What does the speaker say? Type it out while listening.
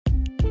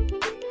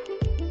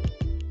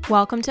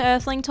Welcome to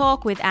Earthling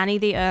Talk with Annie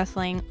the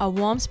Earthling, a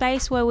warm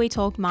space where we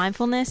talk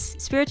mindfulness,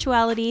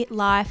 spirituality,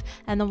 life,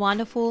 and the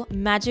wonderful,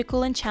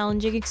 magical, and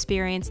challenging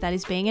experience that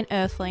is being an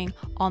Earthling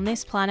on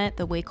this planet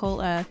that we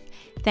call Earth.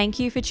 Thank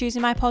you for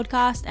choosing my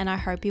podcast, and I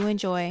hope you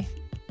enjoy.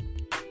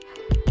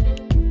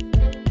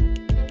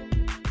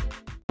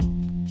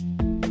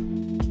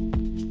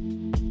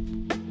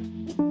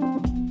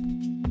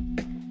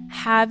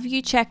 Have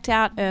you checked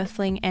out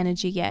Earthling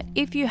Energy yet?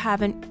 If you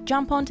haven't,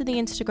 jump onto the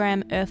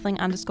Instagram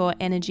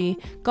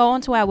earthling_energy, go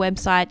onto our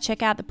website,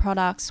 check out the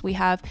products. We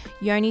have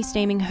yoni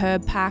steaming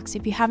herb packs.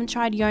 If you haven't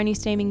tried yoni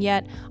steaming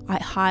yet, I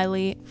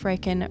highly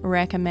freaking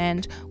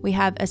recommend. We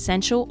have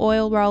essential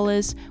oil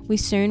rollers. We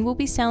soon will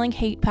be selling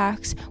heat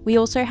packs. We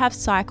also have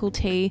cycle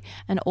tea,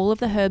 and all of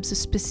the herbs are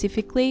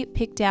specifically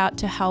picked out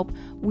to help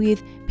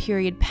with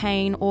period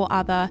pain or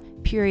other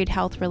period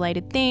health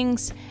related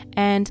things.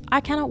 And I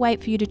cannot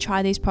wait for you to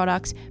try these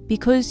products.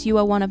 Because you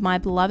are one of my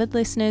beloved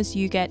listeners,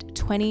 you get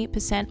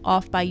 20%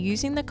 off by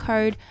using the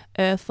code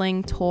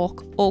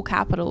EarthlingTalk, all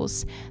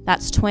capitals.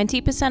 That's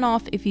 20%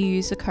 off if you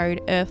use the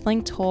code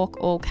EarthlingTalk,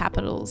 all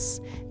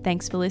capitals.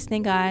 Thanks for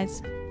listening,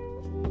 guys.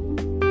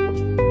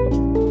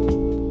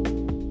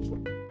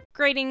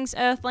 Greetings,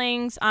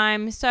 Earthlings.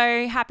 I'm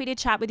so happy to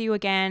chat with you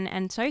again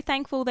and so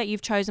thankful that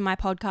you've chosen my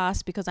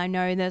podcast because I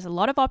know there's a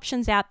lot of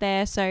options out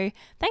there. So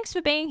thanks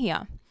for being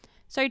here.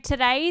 So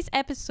today's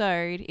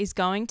episode is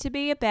going to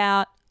be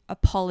about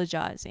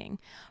apologizing.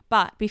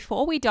 But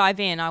before we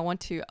dive in, I want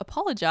to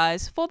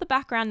apologize for the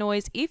background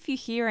noise if you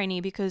hear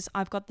any, because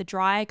I've got the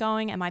dryer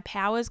going and my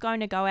power's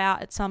going to go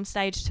out at some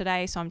stage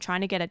today, so I'm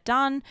trying to get it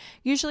done.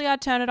 Usually I'd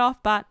turn it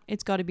off, but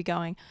it's got to be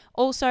going.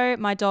 Also,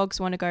 my dogs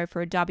want to go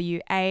for a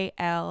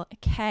WALK,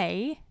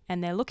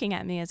 and they're looking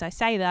at me as I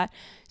say that.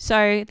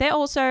 So they're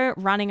also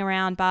running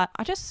around, but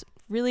I just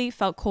really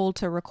felt called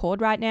to record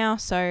right now,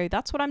 so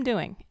that's what I'm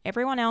doing.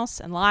 Everyone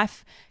else and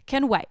life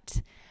can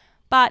wait.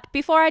 But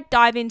before I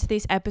dive into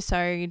this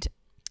episode,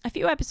 a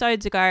few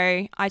episodes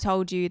ago, I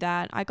told you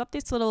that I got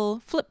this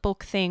little flip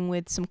book thing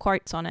with some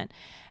quotes on it,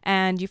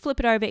 and you flip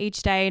it over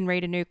each day and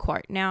read a new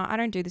quote. Now, I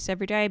don't do this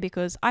every day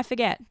because I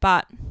forget,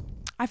 but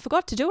I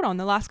forgot to do it on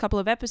the last couple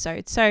of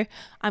episodes, so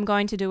I'm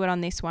going to do it on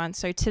this one.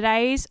 So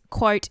today's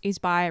quote is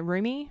by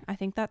Rumi. I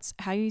think that's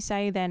how you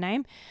say their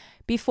name.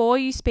 Before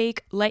you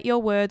speak, let your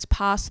words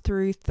pass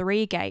through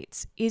 3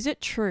 gates. Is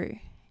it true?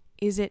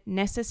 Is it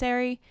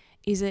necessary?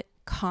 Is it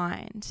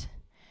kind?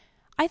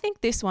 I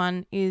think this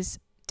one is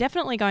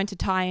definitely going to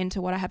tie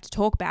into what I have to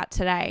talk about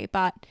today,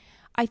 but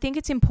I think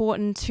it's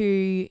important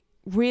to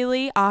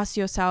really ask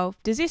yourself,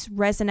 does this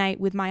resonate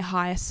with my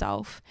higher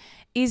self?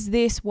 Is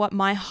this what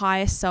my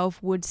higher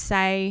self would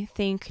say,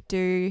 think,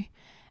 do?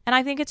 And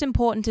I think it's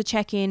important to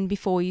check in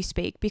before you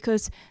speak,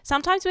 because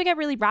sometimes we get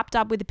really wrapped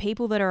up with the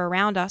people that are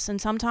around us. And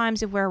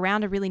sometimes if we're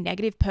around a really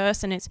negative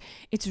person,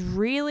 it's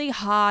really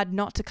hard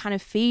not to kind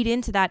of feed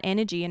into that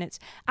energy. And it's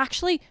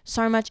actually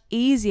so much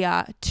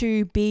easier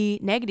to be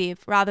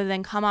negative rather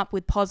than come up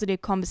with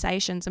positive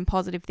conversations and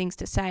positive things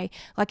to say.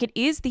 Like, it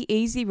is the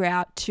easy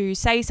route to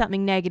say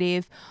something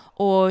negative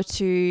or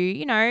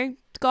to,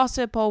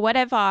 gossip or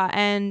whatever.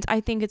 And I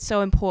think it's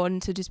so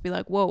important to just be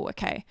like, whoa,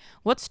 okay,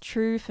 what's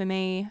true for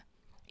me?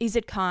 Is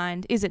it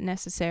kind? Is it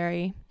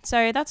necessary?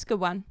 So that's a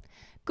good one.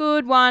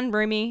 Good one,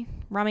 Rumi,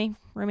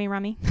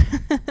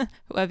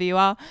 whoever you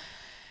are.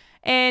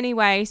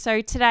 Anyway,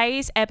 so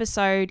today's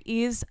episode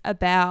is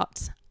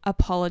about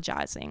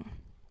apologizing.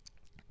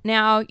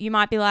 Now, you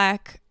might be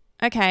like,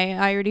 okay,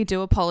 I already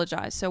do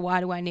apologize, so why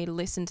do I need to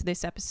listen to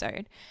this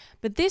episode?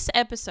 But this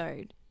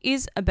episode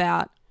is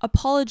about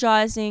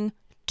apologizing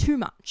too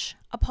much,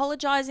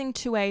 apologizing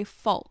to a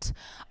fault,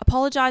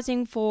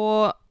 apologizing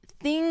for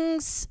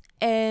things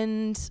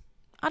and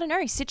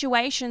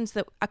situations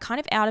that are kind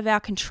of out of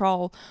our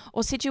control,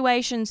 or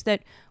situations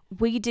that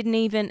we didn't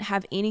even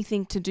have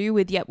anything to do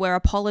with, yet we're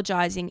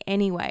apologizing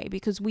anyway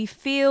because we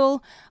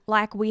feel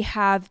like we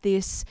have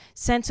this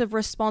sense of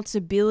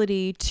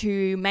responsibility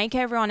to make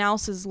everyone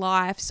else's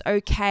lives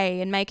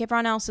okay and make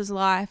everyone else's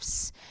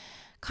lives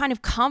kind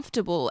of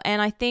comfortable.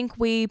 And I think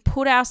we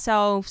put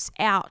ourselves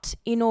out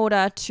in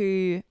order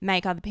to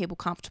make other people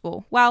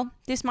comfortable. Well,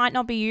 this might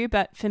not be you,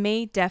 but for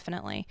me,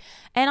 definitely.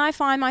 And I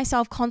find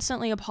myself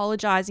constantly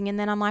apologizing, and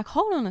then I'm like,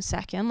 hold on a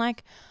second,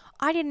 like,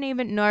 I didn't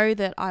even know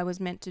that I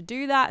was meant to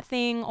do that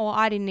thing, or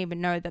I didn't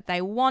even know that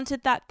they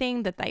wanted that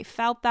thing, that they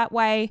felt that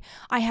way.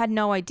 I had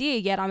no idea,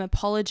 yet I'm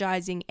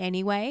apologizing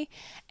anyway.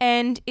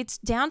 And it's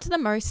down to the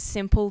most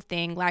simple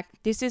thing. Like,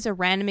 this is a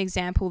random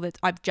example that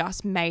I've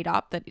just made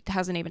up, that it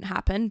hasn't even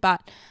happened,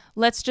 but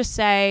let's just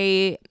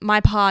say my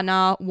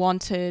partner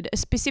wanted a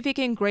specific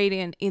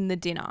ingredient in the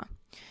dinner.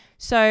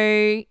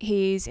 So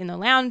he's in the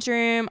lounge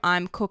room,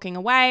 I'm cooking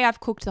away,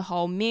 I've cooked the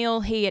whole meal.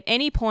 He at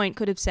any point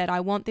could have said, I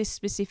want this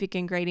specific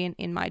ingredient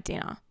in my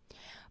dinner.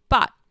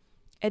 But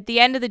at the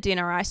end of the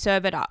dinner, I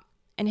serve it up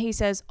and he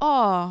says,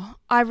 oh,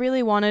 I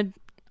really wanted,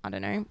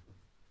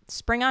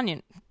 spring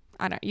onion.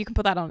 You can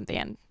put that on at the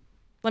end.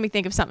 Let me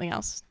think of something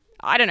else.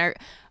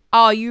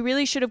 Oh, you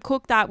really should have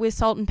cooked that with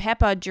salt and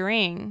pepper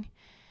during.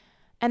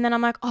 And then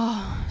I'm like,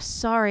 oh,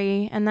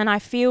 sorry. And then I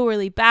feel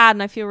really bad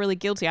and I feel really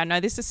guilty. I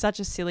know this is such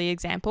a silly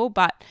example,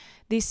 but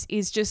this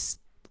is just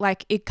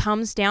like, it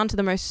comes down to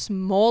the most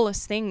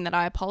smallest thing that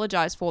I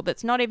apologize for.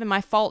 That's not even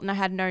my fault and I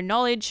had no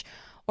knowledge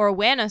or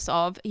awareness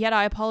of, yet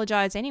I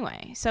apologize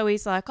anyway. So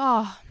he's like,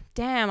 oh,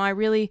 damn, I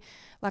really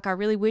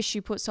wish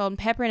you put salt and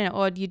pepper in it,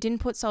 or you didn't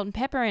put salt and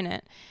pepper in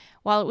it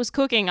while it was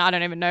cooking. I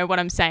don't even know what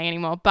I'm saying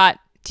anymore. But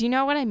do you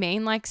know what I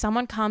mean? Like,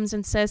 someone comes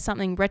and says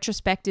something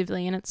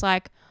retrospectively and it's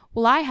like,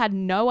 well, I had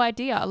no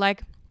idea.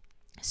 Like,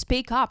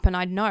 speak up and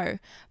I'd know.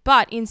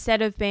 But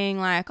instead of being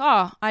like,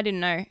 oh, I didn't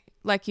know,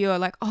 like, you're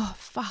like, oh,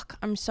 fuck,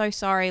 I'm so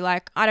sorry.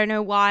 Like, I don't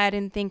know why I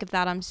didn't think of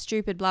that. I'm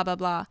stupid, blah, blah,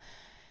 blah.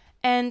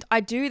 And I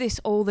do this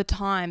all the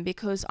time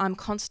because I'm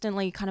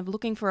constantly kind of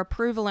looking for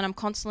approval and I'm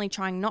constantly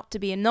trying not to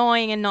be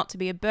annoying and not to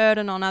be a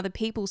burden on other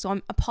people. So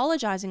I'm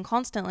apologizing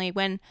constantly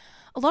when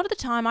a lot of the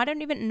time I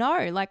don't even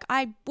know. Like,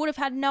 I would have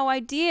had no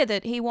idea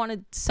that he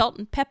wanted salt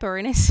and pepper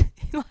in his,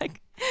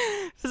 like,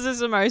 this is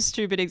the most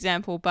stupid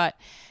example, but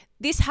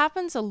this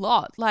happens a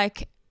lot.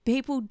 Like,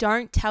 people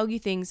don't tell you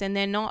things and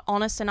they're not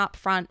honest and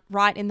upfront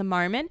right in the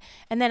moment.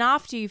 And then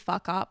after you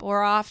fuck up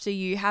or after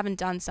you haven't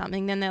done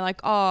something, then they're like,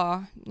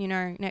 oh,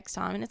 next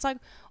time. And it's like,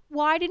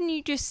 why didn't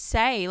you just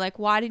say? Like,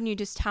 why didn't you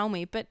just tell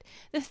me? But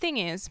the thing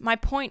is, my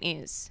point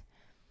is,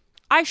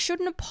 I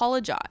shouldn't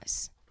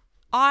apologize.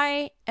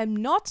 I am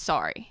not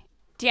sorry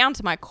down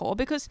to my core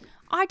because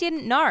I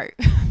didn't know.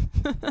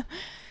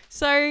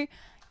 So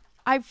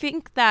I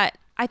think that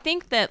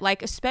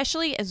like,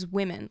 especially as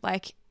women,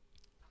 like,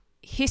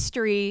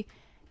 history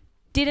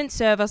didn't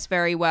serve us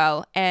very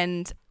well,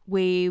 and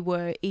we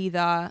were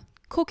either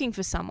cooking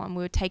for someone,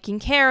 we were taking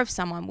care of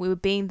someone, we were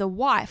being the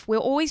wife, we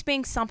we're always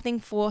being something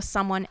for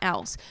someone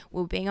else,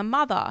 we were being a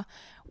mother,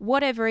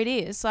 whatever it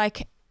is.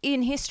 Like,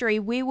 in history,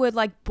 we were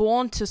like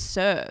born to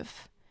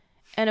serve.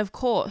 And of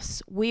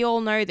course, we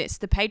all know this,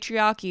 the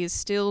patriarchy is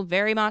still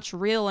very much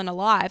real and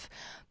alive,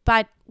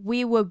 but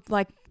we were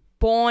like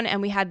born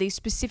and we had these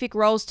specific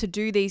roles to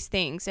do these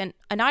things. And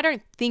I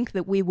don't think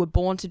that we were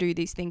born to do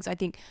these things. I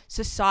think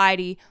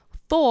society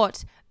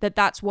thought that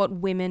that's what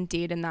women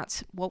did and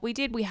that's what we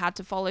did. We had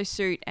to follow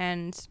suit.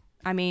 And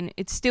I mean,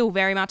 it's still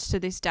very much to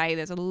this day.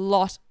 There's a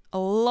lot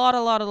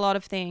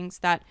of things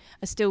that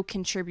are still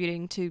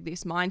contributing to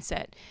this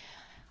mindset.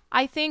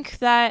 I think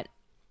that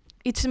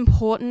it's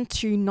important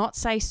to not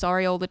say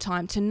sorry all the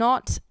time, to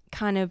not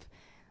kind of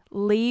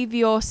leave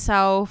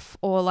yourself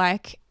or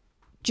like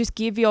just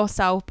give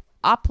yourself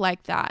up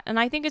like that. And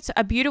I think it's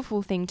a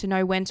beautiful thing to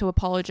know when to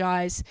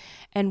apologize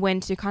and when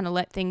to kind of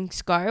let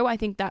things go. I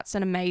think that's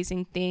an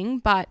amazing thing,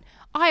 but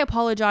I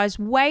apologize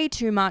way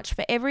too much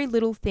for every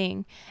little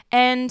thing.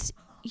 And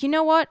you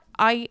know what?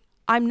 I'm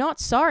not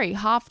sorry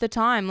half the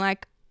time.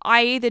 Like,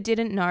 I either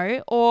didn't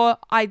know or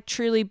I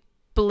truly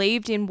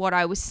believed in what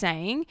I was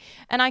saying.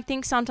 And I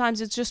think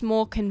sometimes it's just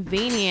more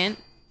convenient.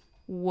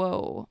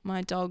 Whoa,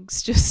 my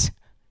dog's just,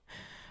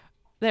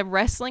 they're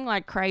wrestling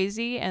like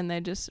crazy and they're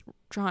just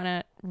trying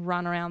to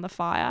run around the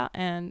fire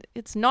and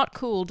it's not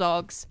cool,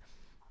 dogs.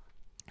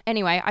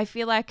 Anyway, I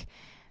feel like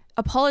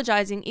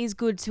apologizing is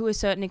good to a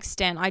certain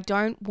extent. I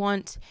don't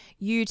want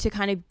you to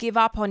kind of give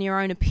up on your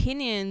own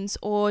opinions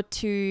or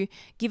to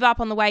give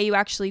up on the way you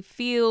actually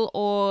feel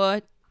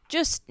or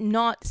just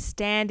not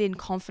stand in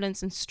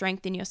confidence and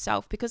strength in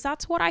yourself, because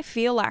that's what I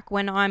feel like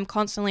when I'm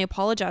constantly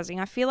apologizing.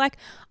 I feel like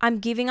I'm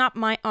giving up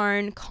my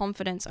own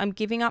confidence. I'm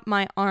giving up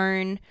my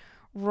own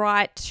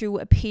right to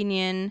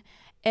opinion.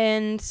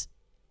 And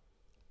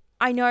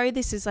I know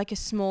this is like a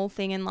small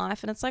thing in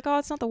life and it's like, oh,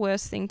 it's not the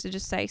worst thing to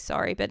just say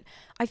sorry. But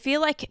I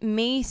feel like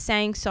me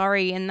saying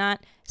sorry in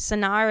that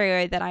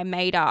scenario that I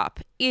made up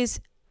is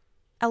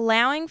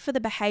allowing for the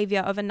behavior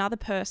of another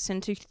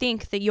person to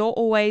think that you're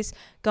always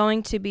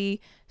going to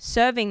be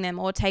serving them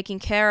or taking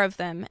care of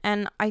them.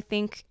 And I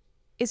think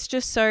it's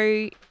just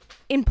so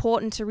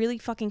important to really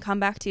fucking come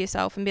back to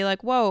yourself and be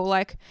like, whoa,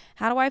 like,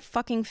 how do I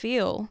fucking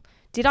feel?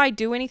 Did I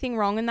do anything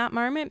wrong in that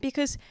moment?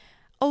 Because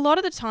a lot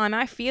of the time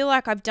I feel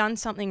like I've done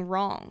something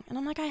wrong. And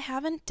I'm like, I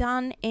haven't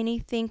done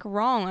anything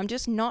wrong. I'm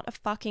just not a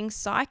fucking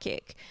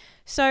psychic.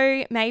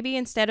 So maybe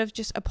instead of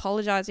just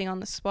apologizing on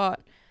the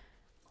spot,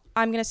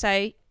 I'm going to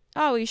say,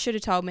 oh, you should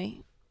have told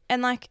me.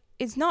 And like,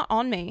 it's not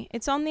on me.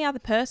 It's on the other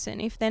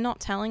person if they're not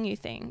telling you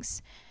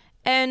things.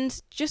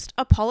 And just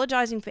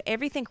apologizing for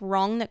everything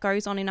wrong that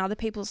goes on in other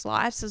people's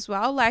lives as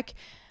well. Like,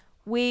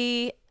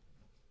 we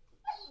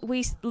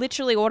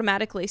literally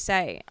automatically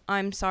say,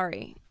 I'm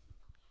sorry.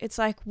 It's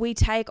like we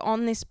take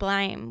on this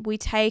blame. We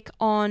take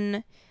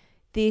on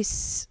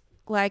this,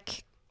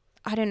 like,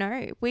 I don't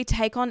know. We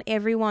take on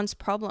everyone's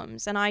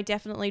problems. And I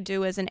definitely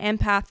do as an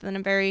empath and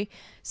a very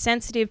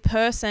sensitive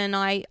person.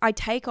 I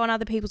take on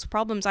other people's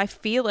problems. I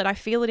feel it. I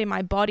feel it in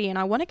my body. And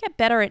I want to get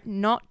better at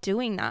not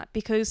doing that,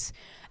 because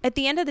at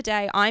the end of the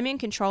day, I'm in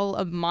control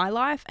of my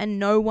life and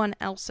no one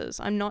else's.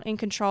 I'm not in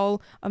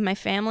control of my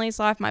family's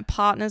life, my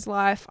partner's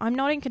life. I'm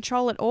not in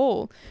control at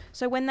all.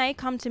 So when they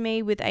come to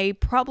me with a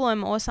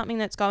problem or something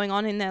that's going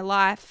on in their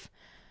life,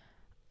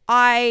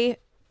 I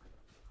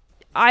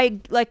I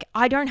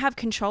don't have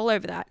control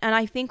over that. And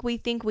I think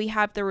we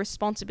have the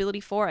responsibility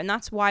for it. And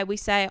that's why we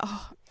say,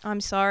 oh,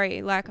 I'm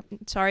sorry. Like,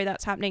 I'm sorry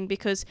that's happening,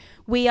 because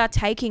we are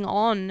taking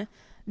on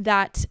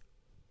that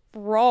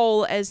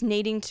role as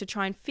needing to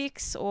try and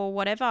fix or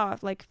whatever,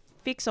 like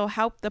fix or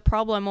help the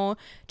problem or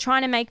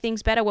trying to make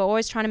things better. We're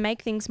always trying to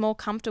make things more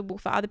comfortable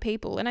for other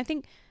people. And I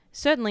think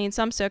certainly in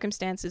some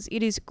circumstances,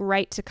 it is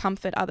great to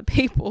comfort other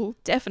people.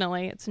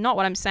 Definitely. It's not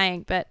what I'm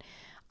saying, but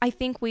I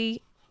think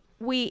we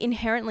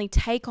inherently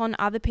take on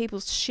other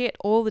people's shit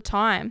all the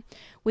time.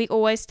 We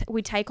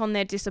take on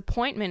their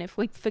disappointment. If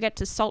we forget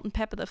to salt and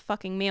pepper the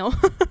fucking meal,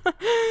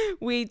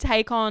 we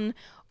take on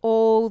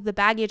all the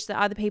baggage that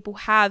other people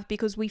have,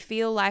 because we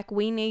feel like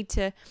we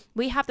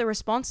have the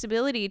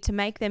responsibility to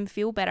make them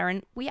feel better.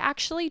 And we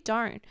actually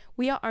don't.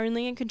 We are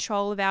only in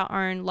control of our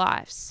own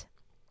lives.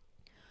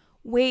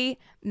 We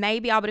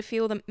may be able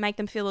to make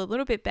them feel a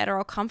little bit better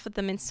or comfort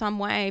them in some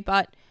way,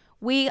 but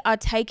we are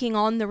taking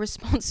on the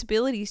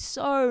responsibility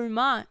so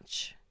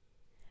much.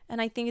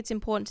 And I think it's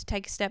important to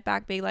take a step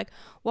back, be like,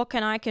 what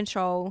can I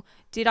control?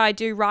 Did I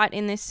do right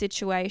in this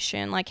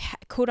situation? Like,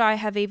 could I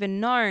have even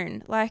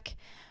known? Like,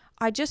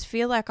 I just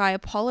feel like I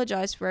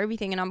apologize for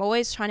everything, and I'm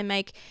always trying to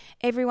make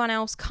everyone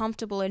else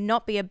comfortable and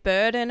not be a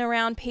burden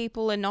around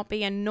people and not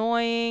be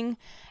annoying.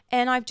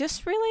 And I've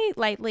just really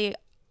lately,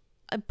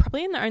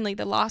 probably in only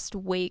the last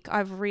week,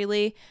 I've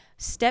really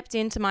stepped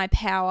into my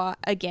power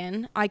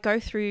again. I go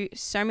through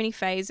so many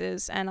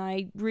phases, and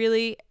I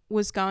really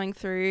was going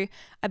through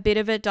a bit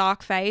of a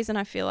dark phase, and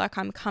I feel like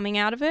I'm coming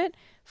out of it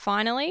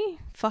finally,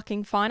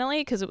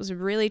 because it was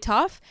really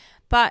tough.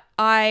 But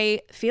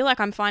I feel like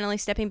I'm finally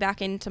stepping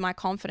back into my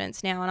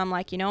confidence now, and I'm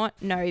like, you know what?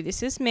 No,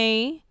 this is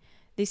me.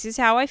 This is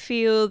how I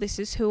feel. This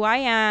is who I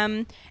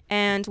am.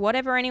 And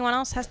whatever anyone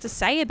else has to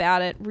say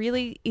about it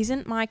really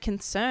isn't my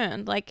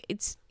concern. Like,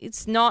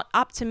 it's not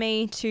up to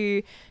me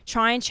to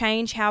try and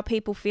change how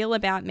people feel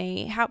about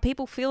me. How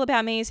people feel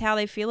about me is how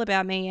they feel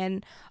about me.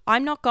 And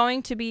I'm not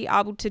going to be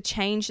able to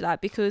change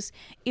that, because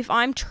if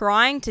I'm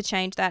trying to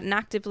change that and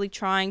actively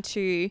trying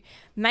to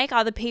make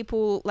other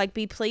people like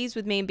be pleased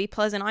with me and be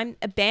pleasant, I'm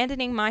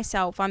abandoning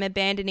myself. I'm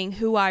abandoning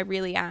who I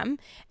really am.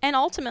 And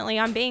ultimately,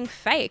 I'm being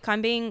fake.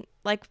 I'm being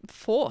like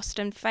forced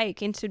and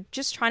fake into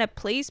just trying to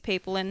please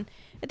people. And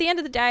at the end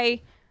of the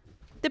day,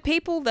 the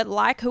people that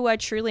like who I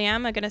truly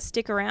am are going to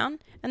stick around,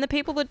 and the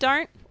people that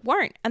don't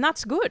won't. And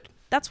that's good.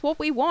 That's what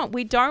we want.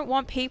 We don't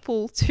want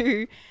people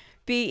to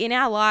be in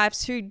our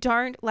lives who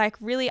don't like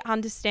really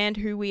understand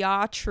who we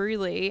are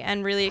truly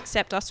and really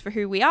accept us for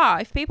who we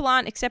are. If people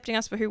aren't accepting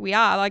us for who we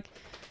are, like,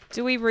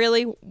 do we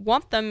really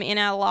want them in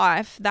our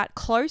life that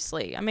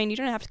closely? I mean, you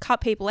don't have to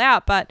cut people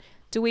out, but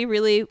do we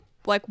really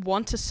like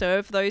want to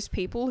serve those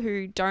people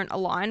who don't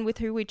align with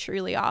who we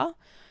truly are?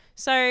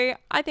 So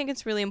I think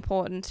it's really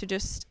important to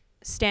just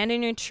stand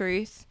in your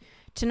truth,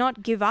 to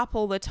not give up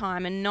all the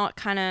time and not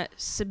kind of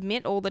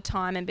submit all the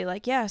time and be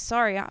like, yeah,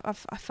 sorry, I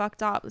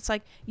fucked up. It's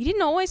like, you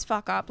didn't always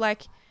fuck up.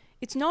 Like,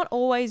 it's not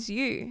always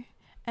you.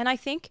 And I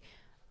think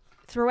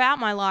throughout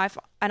my life,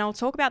 and I'll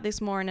talk about this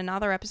more in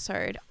another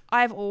episode,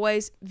 I've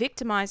always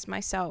victimized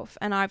myself,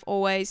 and I've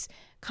always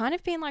kind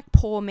of been like,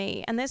 poor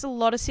me. And there's a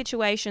lot of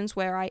situations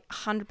where I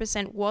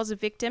 100% was a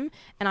victim,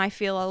 and I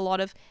feel a lot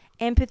of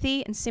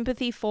empathy and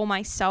sympathy for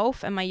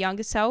myself and my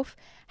younger self.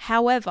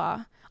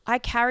 However, I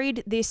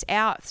carried this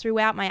out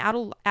throughout my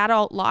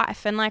adult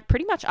life, and like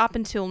pretty much up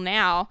until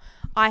now,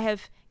 I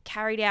have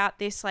carried out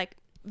this like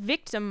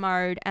victim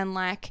mode and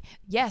like,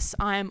 yes,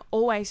 I'm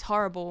always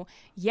horrible.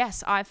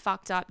 Yes, I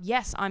fucked up.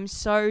 Yes, I'm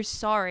so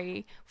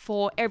sorry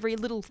for every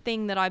little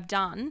thing that I've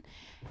done.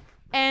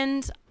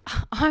 And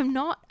I'm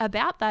not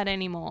about that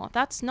anymore.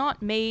 That's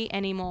not me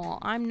anymore.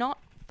 I'm not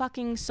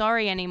fucking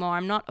sorry anymore.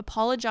 I'm not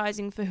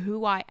apologizing for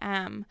who I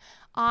am.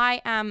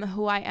 I am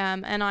who I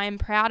am, and I am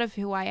proud of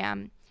who I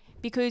am,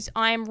 because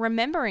I am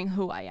remembering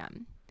who I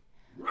am.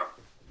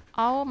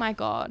 Oh my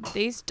God,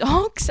 these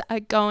dogs are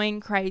going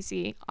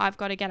crazy. I've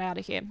got to get out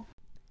of here.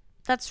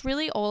 That's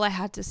really all I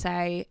had to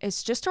say.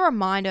 It's just a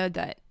reminder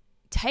that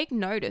take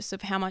notice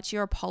of how much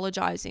you're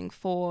apologizing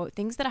for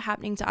things that are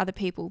happening to other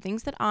people,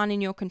 things that aren't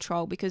in your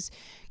control, because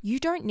you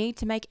don't need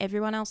to make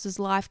everyone else's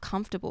life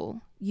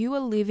comfortable. You are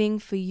living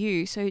for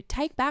you. So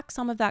take back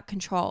some of that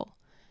control.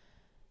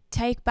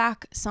 Take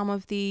back some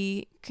of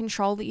the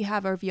control that you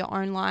have over your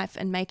own life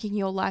and making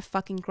your life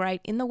fucking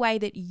great in the way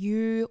that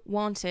you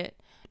want it,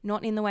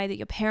 not in the way that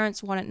your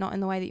parents want it, not in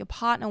the way that your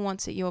partner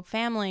wants it, your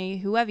family,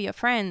 whoever, your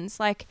friends.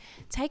 Like,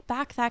 take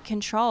back that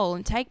control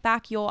and take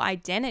back your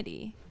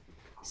identity.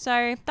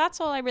 So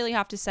that's all I really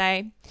have to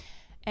say.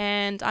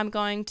 And I'm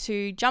going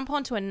to jump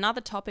onto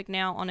another topic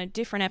now on a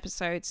different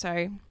episode.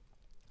 So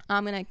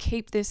I'm going to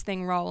keep this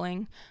thing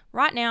rolling.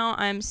 Right now,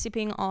 I'm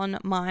sipping on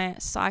my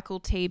cycle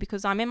tea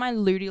because I'm in my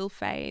luteal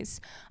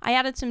phase. I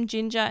added some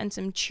ginger and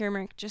some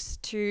turmeric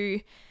just to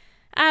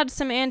add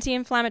some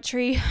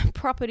anti-inflammatory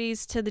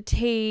properties to the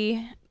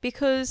tea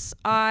because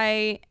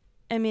I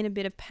am in a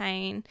bit of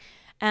pain.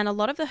 And a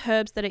lot of the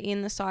herbs that are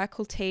in the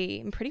cycle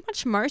tea, and pretty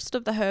much most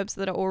of the herbs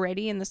that are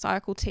already in the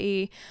cycle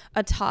tea,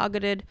 are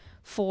targeted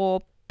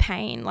for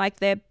pain, like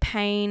they're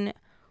pain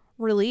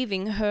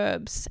relieving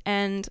herbs,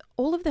 and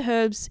all of the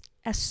herbs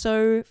are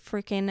so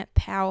freaking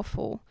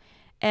powerful.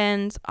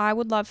 And I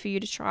would love for you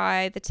to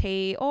try the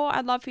tea, or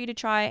I'd love for you to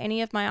try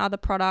any of my other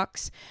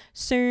products.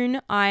 Soon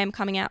I am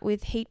coming out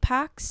with heat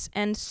packs,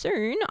 and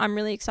soon I'm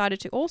really excited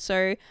to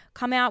also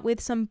come out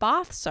with some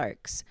bath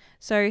soaks.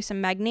 So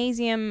some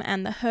magnesium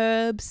and the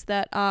herbs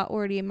that are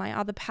already in my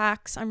other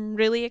packs. I'm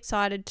really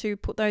excited to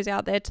put those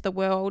out there to the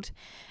world.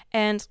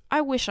 And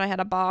I wish I had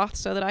a bath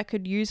so that I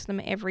could use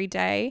them every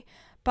day.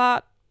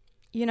 But,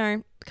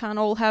 can't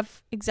all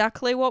have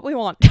exactly what we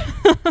want.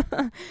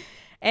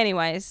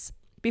 Anyways,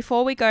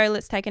 before we go,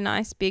 let's take a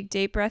nice big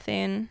deep breath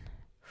in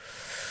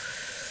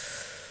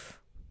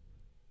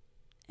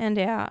and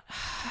out,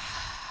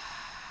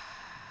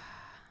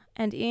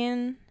 and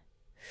in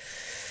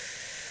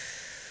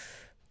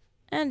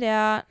and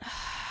out.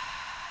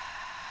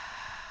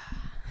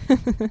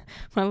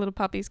 My little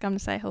puppy's come to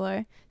say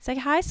hello. Say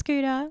hi,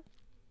 Scooter.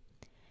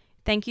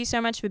 Thank you so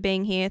much for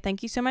being here.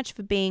 Thank you so much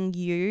for being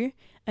you.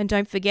 And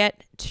don't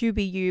forget to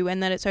be you,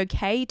 and that it's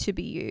okay to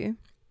be you.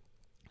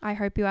 I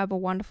hope you have a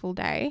wonderful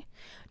day.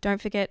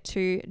 Don't forget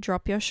to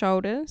drop your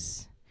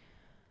shoulders,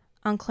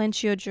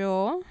 unclench your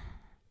jaw,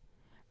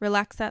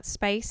 relax that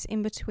space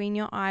in between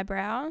your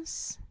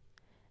eyebrows,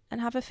 and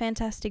have a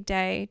fantastic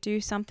day.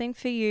 Do something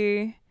for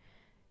you.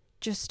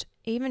 Just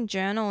even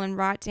journal and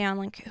write down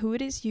like who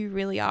it is you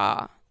really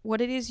are,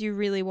 what it is you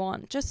really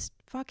want. Just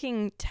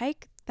fucking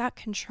take that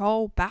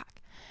control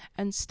back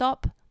and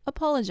stop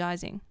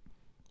apologizing.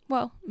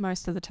 Well,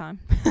 most of the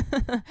time.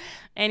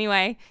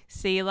 Anyway,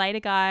 see you later,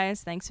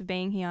 guys. Thanks for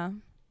being here.